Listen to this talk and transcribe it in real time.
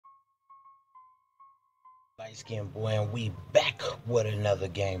Light Skin Boy, and we back with another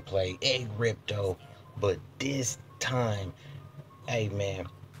gameplay, EGGRYPTO. But this time, hey man,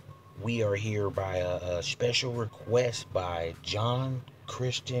 we are here by a special request by John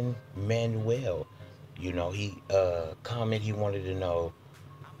Christian Manuel. He comment he wanted to know,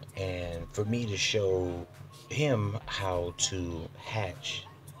 and for me to show him how to hatch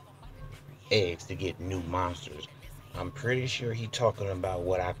eggs to get new monsters. I'm pretty sure he talking about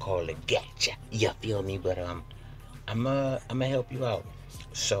what I call a gacha. You feel me? But I'm gonna help you out.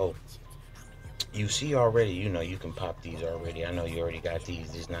 So you see already, you can pop these already. I know you already got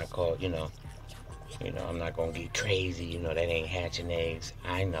these. It's not called, I'm not gonna get crazy. That ain't hatching eggs.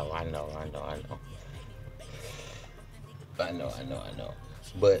 I know.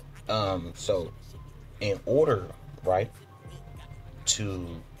 But so in order, right,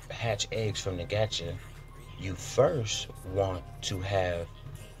 to hatch eggs from the gacha, you first want to have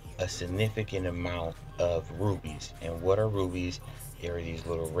a significant amount of rubies. And what are rubies? There are these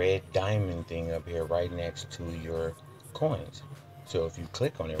little red diamond thing up here right next to your coins. So if you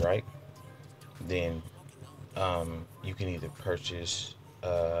click on it, right, then you can either purchase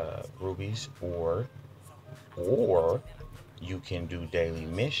rubies, or you can do daily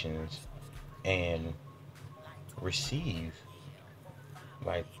missions and receive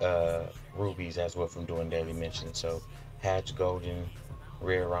like rubies as well from doing daily missions. So hatch golden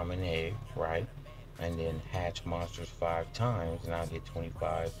rare ramen egg, right? And then hatch monsters 5 times, and I'll get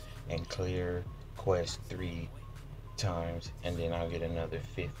 25. And clear quest 3 times, and then I'll get another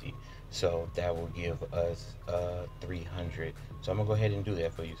 50. So that will give us 300. So I'm gonna go ahead and do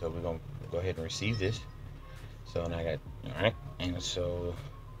that for you. So we're gonna go ahead and receive this. So and I got, all right, and so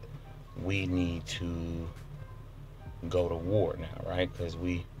we need to go to war now, right? Because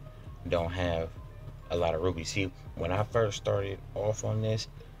we don't have a lot of rubies. See, when I first started off on this,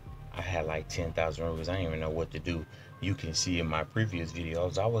 I had like 10,000 rubies. I didn't even know what to do. You can see in my previous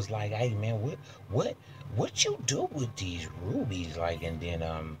videos, I was like, "Hey man, what you do with these rubies?" Like, and then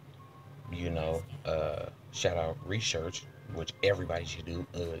shout out research, which everybody should do.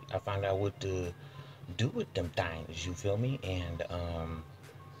 I found out what to do with them things. You feel me? And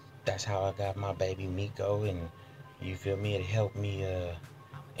that's how I got my baby Miko, and you feel me? It helped me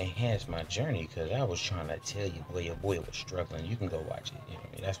enhance my journey, because I was trying to tell you, boy, your boy was struggling. You can go watch it. You know what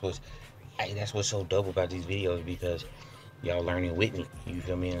I mean? That's what's so dope about these videos, because y'all learning with me. You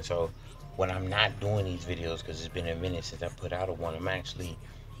feel me? And so when I'm not doing these videos, because it's been a minute since I put out a one, I'm actually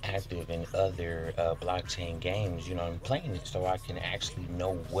active in other blockchain games. I'm playing it so I can actually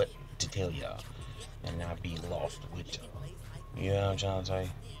know what to tell y'all and not be lost with y'all. You know what I'm trying to say?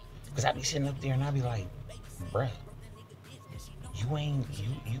 Because I be sitting up there and I be like, bruh, you ain't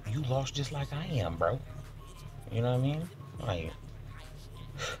you lost just like I am, bro. You know what I mean? Like,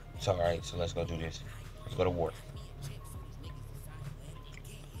 so alright, so let's go do this. Let's go to war.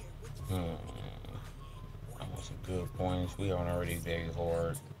 I want some good points. We are already very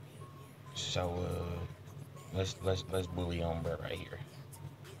hard. So let's bully on bro right here.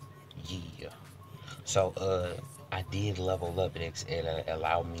 Yeah. So I did level up. It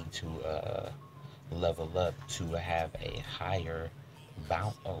allowed me to level up to have a higher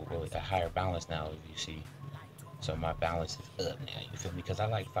a higher balance now, if you see. So my balance is up now, you feel me? Because I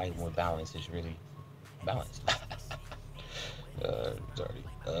like fighting with balance. It's really balanced. Dirty.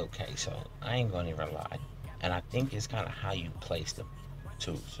 Okay, so I ain't gonna even lie. And I think it's kind of how you place them,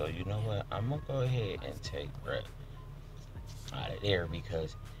 too. So you know what? I'm gonna go ahead and take Brett out of there,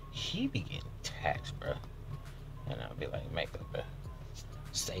 because he be getting taxed, bro. And I'll be like, Makeup, bro,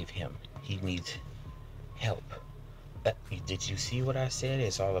 save him. He needs help. Did you see what I said?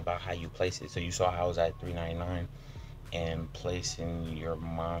 It's all about how you place it. So you saw how I was at 399, and placing your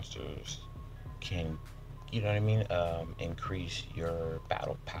monsters can, you know what I mean, increase your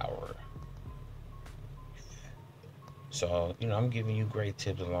battle power. So I'm giving you great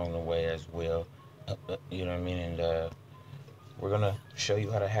tips along the way as well. You know what I mean? And we're gonna show you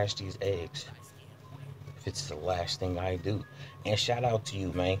how to hatch these eggs, if it's the last thing I do. And shout out to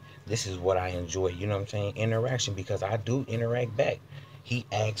you, man. This is what I enjoy, you know what I'm saying? Interaction, because I do interact back. He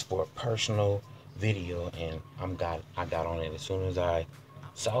asked for a personal video, and I got on it as soon as I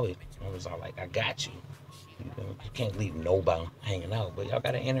saw it. I was all like, I got you. You can't leave nobody hanging out, but y'all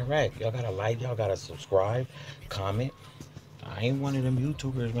gotta interact. Y'all gotta like, y'all gotta subscribe, comment. I ain't one of them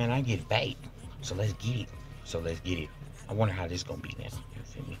YouTubers, man. I get bait. So let's get it. I wonder how this gonna be now. You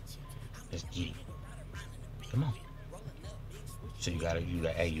feel me? Let's get it. Come on. So you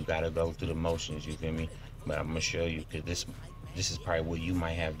gotta go through the motions. You feel me? But I'm gonna show you, because this is probably what you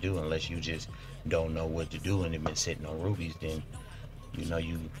might have to do, unless you just don't know what to do and have been sitting on rubies. Then I'm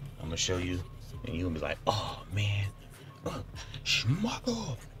gonna show you And you'll be like, oh man,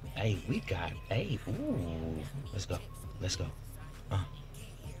 smuggle. Hey, we got, hey, ooh, let's go, let's go.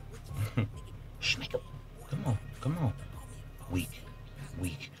 Schmeggle. Come on, come on. Weak,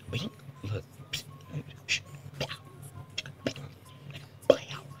 weak. Bink. Look.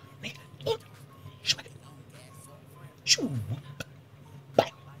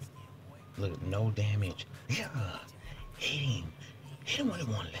 Look, no damage. Yeah. Hit him. Hit him with the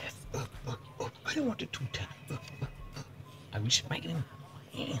one left. I didn't want the two times. I be smacking him.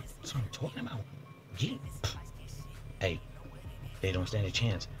 Yeah, that's what I'm talking about. Get him. Hey, they don't stand a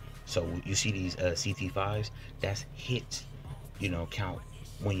chance. So you see these CT5s? That's hits, you know, count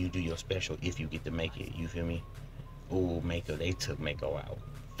when you do your special if you get to make it. You feel me? Ooh, Mako, they took Mako out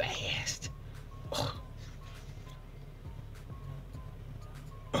fast.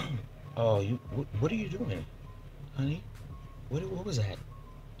 Oh, you, what are you doing, honey? What was that?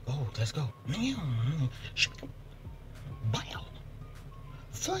 Oh, let's go. Bam.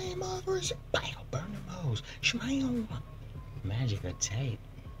 Flame overs. Bam. Burn them hoes. Smile. Magic attack.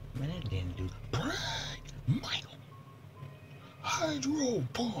 Man, that didn't do. Break. Michael. Hydro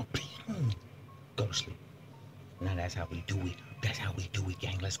pump. Go to sleep. Now that's how we do it. That's how we do it,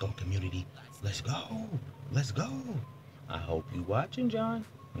 gang. Let's go, community. Let's go. Let's go. I hope you watching, John.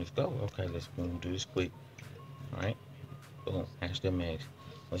 Let's go. Okay, let's do this quick. All right. Boom. Hashtag max.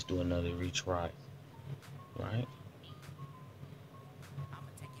 Let's do another retry. Right.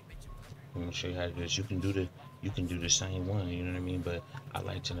 I'm gonna show you how to do this. You can do the same one. You know what I mean? But I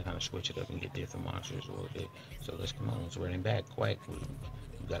like to kind of switch it up and get different monsters a little bit. So let's come on. Let's run it back. Quack. You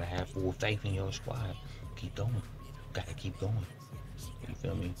gotta have full faith in your squad. Keep going. Gotta keep going. You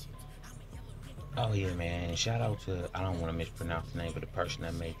feel me? Oh yeah, man. Shout out to, I don't want to mispronounce the name, but the person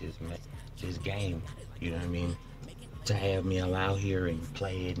that made this game. You know what I mean? To have me allow here and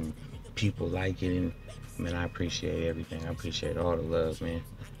play it and people like it, and man, I appreciate everything. I appreciate all the love, man.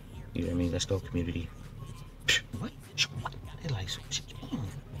 You know what I mean? Let's go, community. What? They like some shit.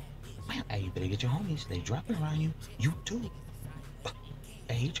 Man, hey, you better get your homies. They dropping around you. You too.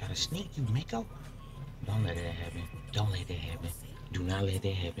 Hey, you try to sneak, you Mako. Don't let that happen. Don't let that happen. Do not let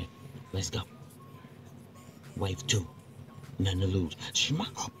that happen. Let's go. Wave 2. Nothing to lose.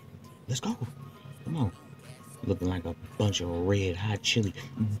 Schmuck up. Let's go. Come on. Looking like a bunch of red hot chili.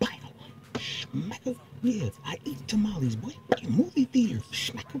 Bam. Schmuck. Yeah, I eat tamales, boy. Movie theater.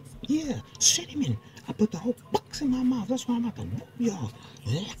 Schmuck. Yeah, cinnamon. I put the whole box in my mouth. That's why I'm about to whoop y'all.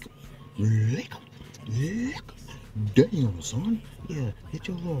 Lick 'em. Lick 'em. Lick 'em. Damn, son. Yeah, hit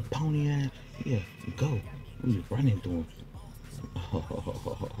your little pony ass. Yeah, go. We running through him.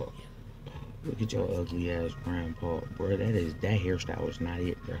 Oh, look at your ugly ass grandpa, bro. That hairstyle is not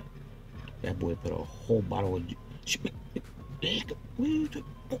it, bro. That boy put a whole bottle of.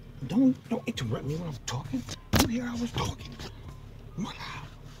 Don't interrupt me when I'm talking. You hear I was talking.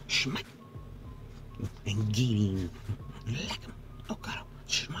 Schmack. And get him. Lick him. Oh god.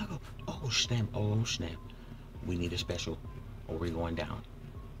 Schmack. Oh snap. Oh snap. We need a special, or we're going down.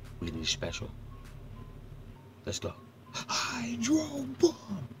 We need a special. Let's go. Hydro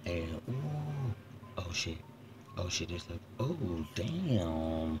bomb. And ooh. Oh shit. Oh shit. This look. Oh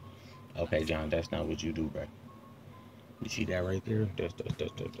damn. Okay, John. That's not what you do, bro. You see that right there? That's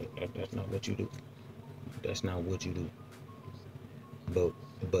not what you do. That's not what you do.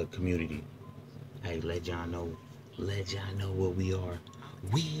 But community. Hey, let y'all know. Let y'all know what we are.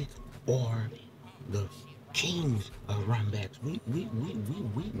 We are the kings of runbacks. We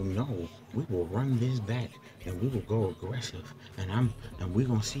know we will run this back and we will go aggressive. And we're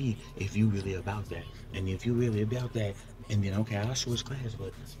gonna see if you really about that. And if you really about that, and then okay, I'll switch class,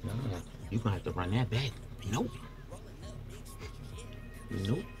 but no, you gonna have to run that back. Nope.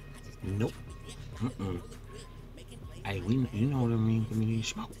 Nope. Nope. Hey, you know what I mean? Community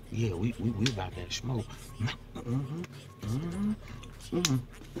smoke. Yeah, we about that smoke. You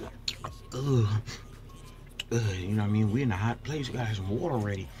know what I mean? We in a hot place. We got some water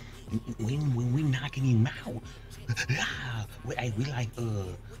ready. When we knocking him out. Hey, we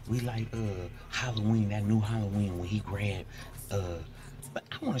like Halloween, that new Halloween when he grabbed but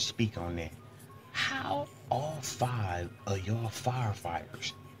I want to speak on that. How all 5 of y'all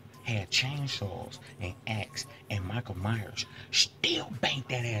firefighters had chainsaws and axe and Michael Myers still banked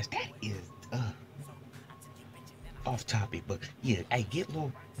that ass. That is off topic, but yeah, hey, get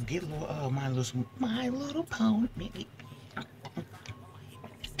little my little pony.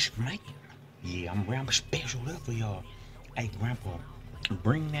 Yeah, I'm grandpa special up for y'all. Hey, grandpa,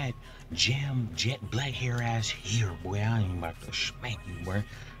 bring that jam jet black hair ass here, boy. I ain't about to smack you, boy.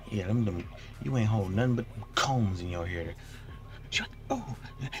 Yeah, you ain't holding nothing but combs in your hair. Oh,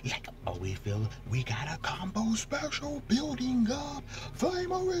 like, oh, if fella. We got a combo special building up.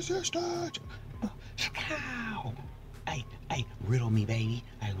 Flame of resistance. Ow. Hey, riddle me, baby.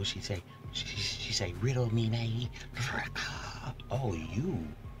 Hey, what she say? She say, riddle me, baby. Oh,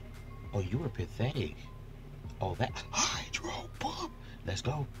 you were pathetic. Oh, that hydro pump. Let's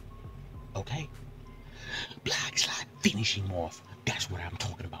go. Okay. Black slide. Finish him off. That's what I'm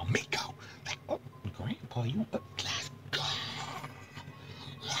talking about. Miko. Oh, Grandpa, you. Let's go.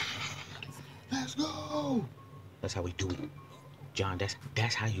 Let's go. That's how we do it. John,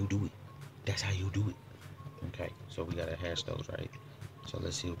 that's how you do it. That's how you do it. Okay, so we gotta hash those, right? So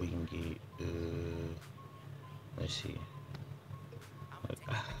let's see if we can get, let's see.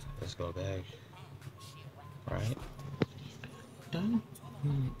 Let's go back. Right? Done.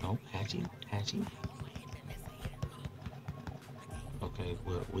 Oh, hatching. Okay,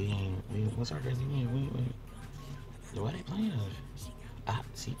 well, what's our crazy name? What they playing of?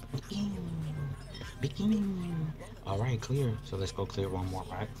 See. Beginning. Alright, clear. So let's go clear one more,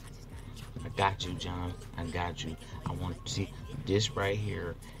 right? I got you, John. I got you. I want to see this right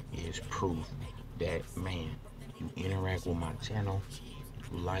here is proof that, man, you interact with my channel,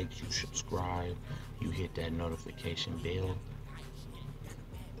 you like, you subscribe, you hit that notification bell.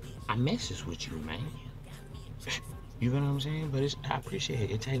 I messes with you, man. You know what I'm saying? But I appreciate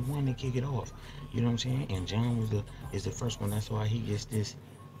it. It takes one to kick it off. You know what I'm saying? And John is the first one. That's why he gets this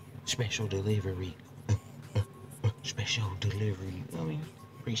special delivery. Special delivery. You know what I mean?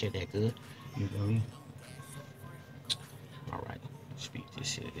 Appreciate that, good. You know what I mean? Alright. Speak this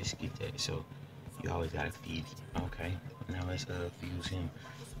shit. Let's get that. So, you always gotta feed. Okay. Now let's fuse him.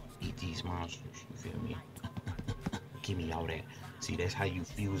 Eat these monsters. You feel me? Give me all that. See, that's how you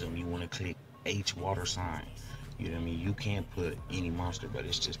fuse them. You want to click H water sign. You know what I mean? You can't put any monster, but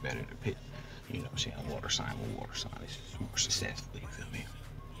it's just better to pick, you know what I'm saying, water sign with water sign. It's just more successful, you feel me?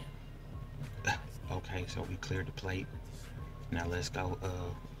 Okay, so we cleared the plate. Now let's go,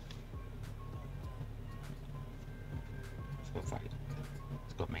 let's go fight.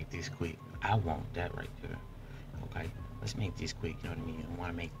 Let's go make this quick. I want that right there. Okay, let's make this quick, you know what I mean? You don't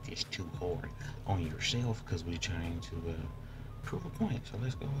want to make this too hard on yourself because we're trying to prove a point. So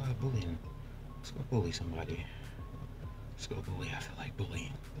let's go bullying. Let's go bully somebody. Let's go bully. I feel like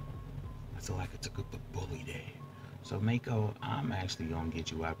bullying. I feel like it's a good bully day. So Mako, I'm actually gonna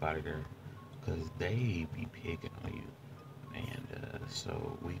get you up out of there because they be picking on you. And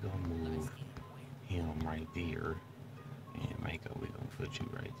so we gonna move him right there. And Mako, we gonna put you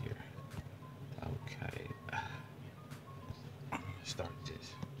right there. Okay. Start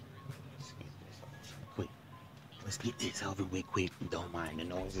this. Quick. Let's get this over with quick. Don't mind the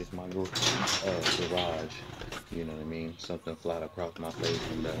noise. It's my little garage. You know what I mean? Something flat across my face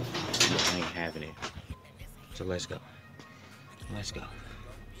and I ain't having it. So let's go. Let's go.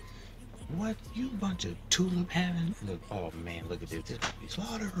 What? You bunch of tulip having? Look, oh man, look at this. This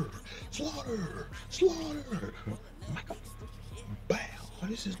slaughter. Slaughter. Slaughter. Michael. Bow.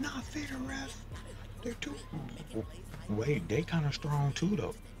 This is not fair, ref. They're too. Wait, they kind of strong too,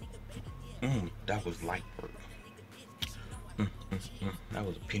 though. That was light work. That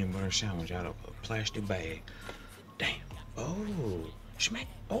was a peanut butter sandwich out of a plastic bag. Damn. Oh, smack.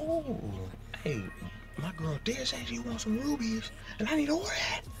 Oh, hey, my girl did say she wants some rubies, and I need to order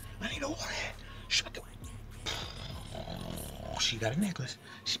that. Smack it. Oh, she got a necklace.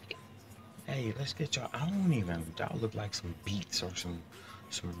 Hey, let's get y'all. Y'all look like some beets or some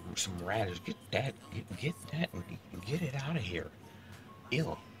radish. Get that and get it out of here.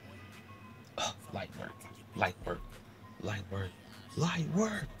 Ew. Light work.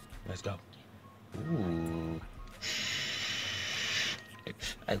 Let's go. Ooh.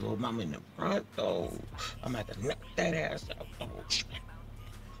 Hey, little mama in the front though. I'm about to knock that ass out. Oh, shit.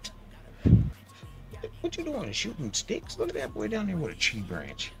 What you doing? Shooting sticks? Look at that boy down there with a tree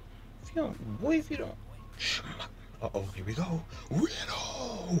branch. If you don't. Uh-oh, here we go.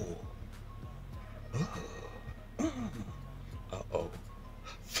 Riddle! Uh-oh.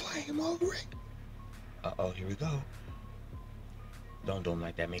 Flame of ring. Uh-oh, here we go. Don't do him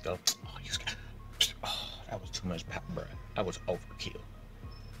like that, Miko. Oh, that was too much power, bro. That was overkill.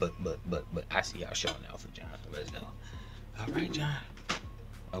 But I see y'all showing out for John. So let's go. All right, John.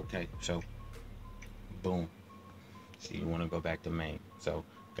 Okay, so boom. See, you want to go back to main. So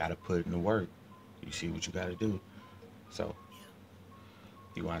gotta put in the work. You see what you gotta do. So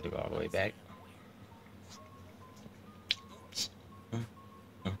you want to go all the way back.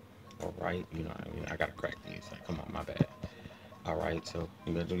 All right, you know what I mean. I gotta crack these. Like, come on, my bad. All right, so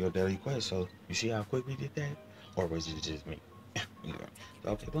you gotta do your daily quest. So you see how quick we did that, or was it just me?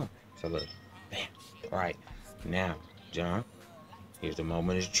 Okay, boom. So look, bam. All right, now, John, Here's the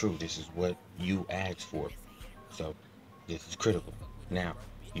moment of truth. This is what you asked for. So this is critical. Now,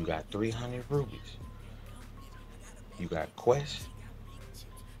 you got 300 rubies. You got Quest,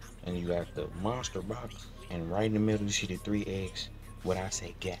 and you got the monster box, and right in the middle you see the 3 eggs. What I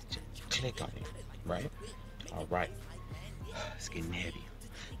say, gotcha. Click on it, right? All right. It's getting heavy.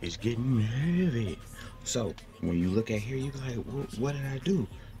 It's getting heavy. So when you look at here, you're like, what did I do?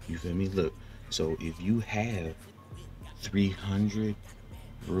 You feel me? Look. So if you have 300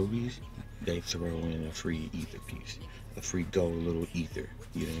 rubies, they throw in a free ether piece, a free gold little ether.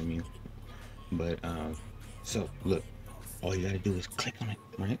 You know what I mean? But so look, all you gotta do is click on it,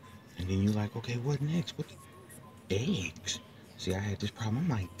 right? And then you're like, okay, what next? What the eggs? See, I had this problem. I'm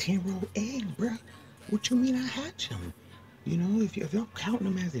like, 10-row eggs, bro. What you mean I hatch them? You know, if you're counting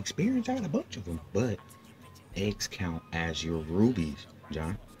them as experience, I got a bunch of them. But eggs count as your rubies,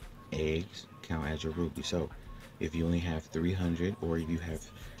 John. Eggs count as your rubies. So if you only have 300, or if you have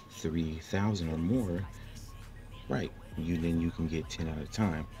 3,000 or more, right, then you can get 10 at a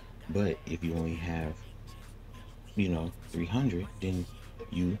time. But if you only have, 300, then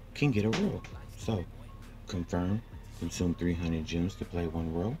you can get a roll. So confirm, consume 300 gems to play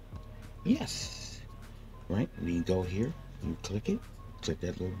one roll. Yes, right. And then you go here, you click it, click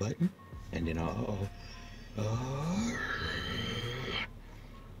that little button, and then oh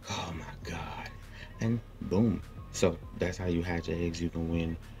my god, and boom. So that's how you hatch eggs. You can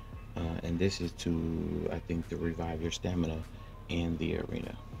win, and this is to, I think, to revive your stamina in the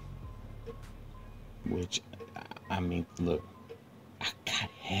arena. Which, I mean, look, I got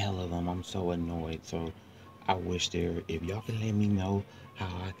hell of them. I'm so annoyed. So I wish if y'all can let me know how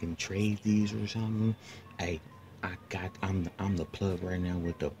I can trade these or something. Hey, I'm the plug right now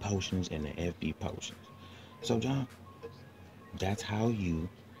with the potions and the FD potions. So John, that's how you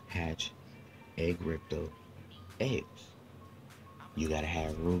hatch EGGRYPTO eggs. You gotta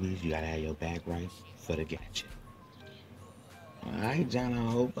have rubies. You gotta have your bag right for the gacha. All right, John.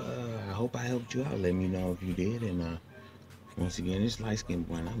 I hope I helped you out. Let me know if you did. And once again, it's light skin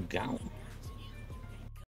boy. I'm gone.